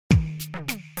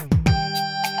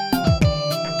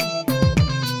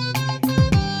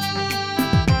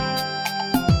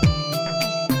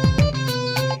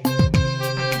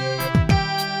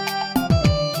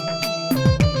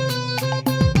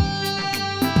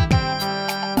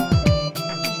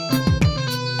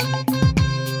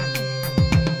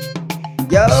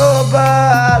Jaɣöba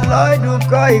loy du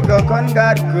koi ko kon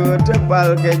gaatku pal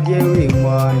ke jewi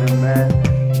mon me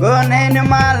go nein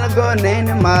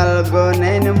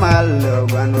mal lo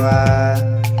banwa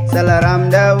salaram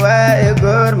da wa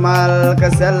gor mal ka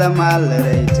salamal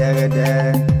re tagde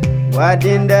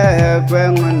wadinda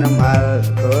kwengun mal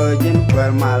ko jin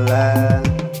kwar mala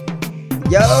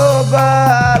Jaɣöba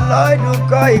loy du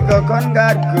koi ko kon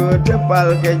gaatku pal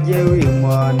ke jewi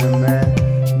mon me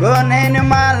go nein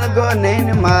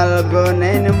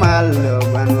mal lo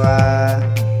banwa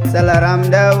salaram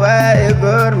da wa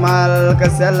gor mal ka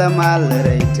salamal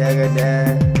re tagde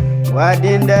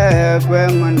wadinda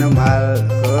kwengun mal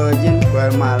ko jin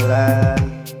kwar mala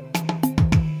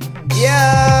ya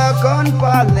kon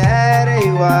palere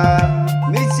wa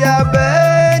misya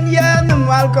ben ya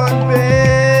mal kon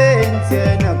ben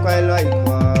sena kwai loy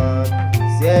ko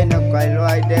sena kwai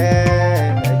loy de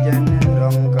jan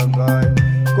rong ka goy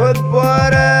kut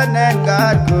bora nen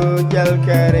gaatku jal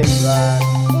kere wa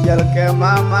jal ke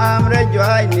mamam re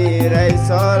joy ni re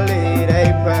soli re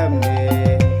pamni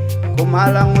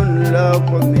kumalangun lo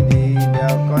komidi da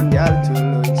kon jal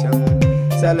tulu chang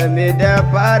salami da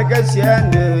parga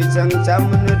siandu chang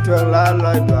chamnu tola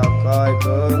lo do koy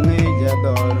ko ngi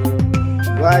jadoru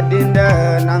wadinda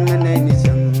nangne ni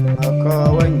chang ko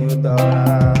wanyu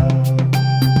dora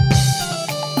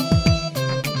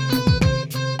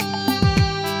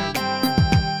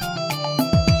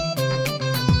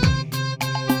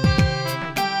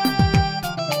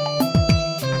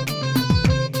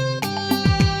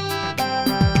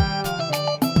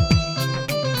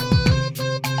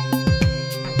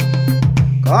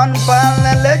kon pal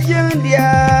le jeng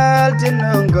dial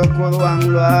tinung ko wang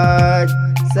loy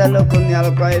selo kun yal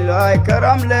koy loy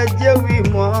karam le jewi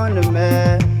mon me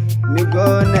mi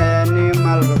gone ni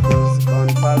mal ko kon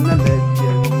pal le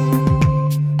jeng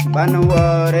ban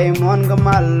wore mon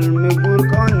gamal mi gur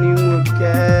kon ni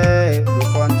mutke du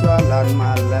kon cholan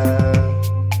mal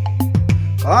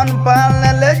kon pal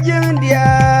le jeng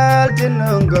dial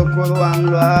tinung ko wang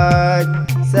loy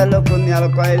selo kun yal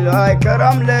koy loy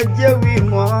karam le jewi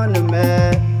mon me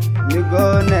mi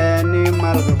gone ni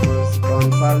mal ko kon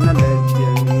pal le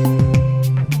jeng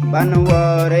ban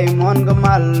wore mon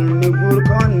gamal mi gur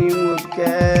kon ni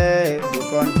mutke du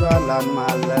kon cholan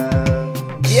mal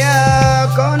ya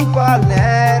kon pal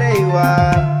re wa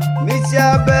mi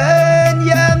ben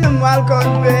ya mal kon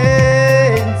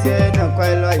ben sena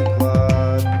koy loy ko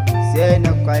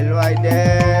sena koy loy de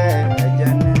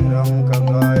jan rong ka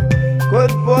goy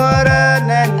kut bora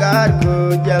nen gaatku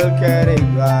jal kere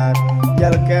war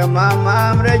jal ke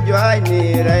mamam re joy ni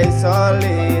re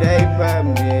soli re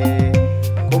pamni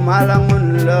kumalangun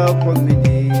lo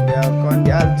komidi da kon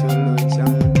jal tulu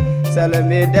chang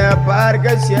salami da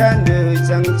parga siandu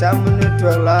chang chamnu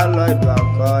tola lo do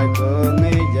koy ko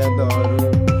ngi jadoru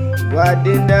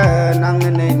wadinda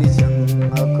nangne ni chang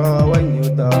ko wanyu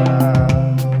dora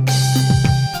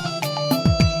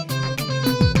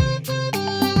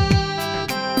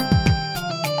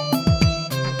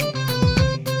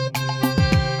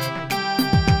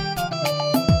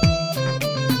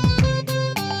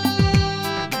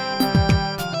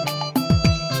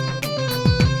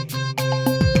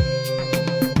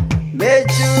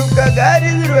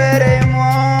Kagari ruere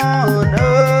mono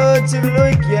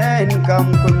chibloy kien kam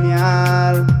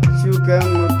kumyal shuka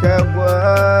muka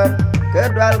buar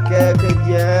kedal ke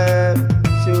kejer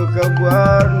shuka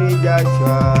buar ni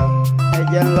jaswa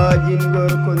ejan lojin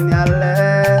gur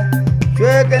kumyale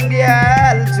kwe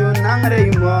kendial sunang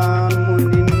reimon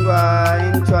munin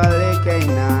wain chwale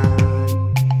kaina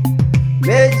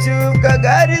mechu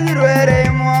kagari ruere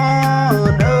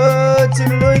mono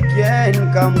chibloy kien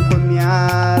kam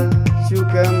kumyal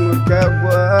shuka muka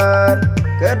buar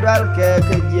kedal ke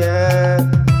kejer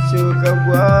shuka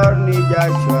buar ni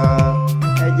jaswa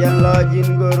ejan lojin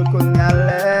gur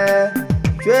kunyale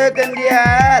cuekan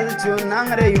dial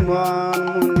cunang reimon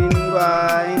munin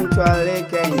wain chwale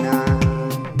kaina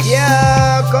ya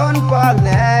kon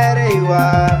palere wa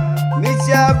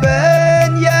misya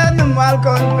ben ya mal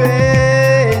kon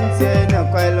ben sena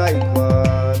koy loy ko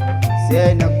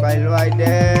sena koy loy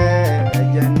de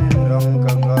ejan rong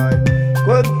ka goy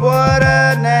kut bora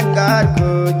nen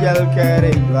gaatku jal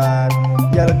kere war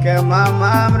jal ke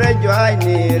mamam re joy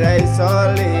ni re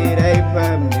soli re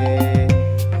pamni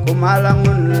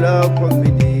kumalangun lo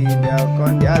komidi da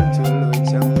kon jal tulu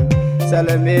chang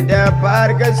salami da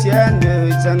parga siandu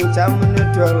chang chamnu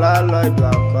tola lo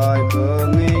do koy ko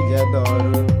ngi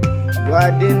jadoru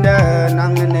wadinda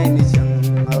nangne ni